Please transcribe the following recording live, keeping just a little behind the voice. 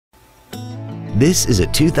This is a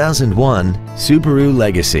 2001 Subaru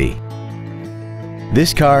Legacy.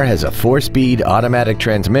 This car has a 4-speed automatic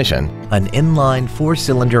transmission, an inline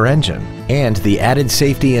 4-cylinder engine, and the added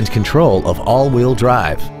safety and control of all-wheel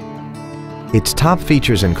drive. Its top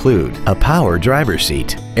features include a power driver's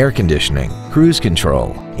seat, air conditioning, cruise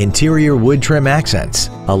control, interior wood trim accents,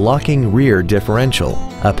 a locking rear differential,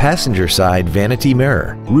 a passenger side vanity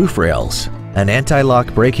mirror, roof rails, an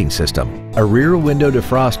anti-lock braking system, a rear window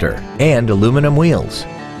defroster, and aluminum wheels.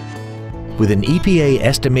 With an EPA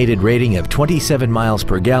estimated rating of 27 miles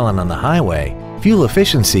per gallon on the highway, fuel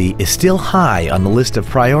efficiency is still high on the list of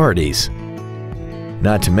priorities.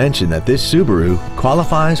 Not to mention that this Subaru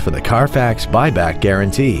qualifies for the Carfax buyback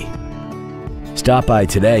guarantee. Stop by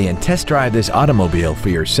today and test drive this automobile for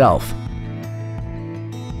yourself.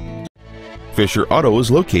 Fisher Auto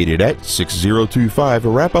is located at 6025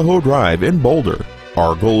 Arapahoe Drive in Boulder.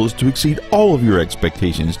 Our goal is to exceed all of your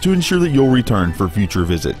expectations to ensure that you'll return for future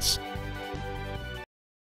visits.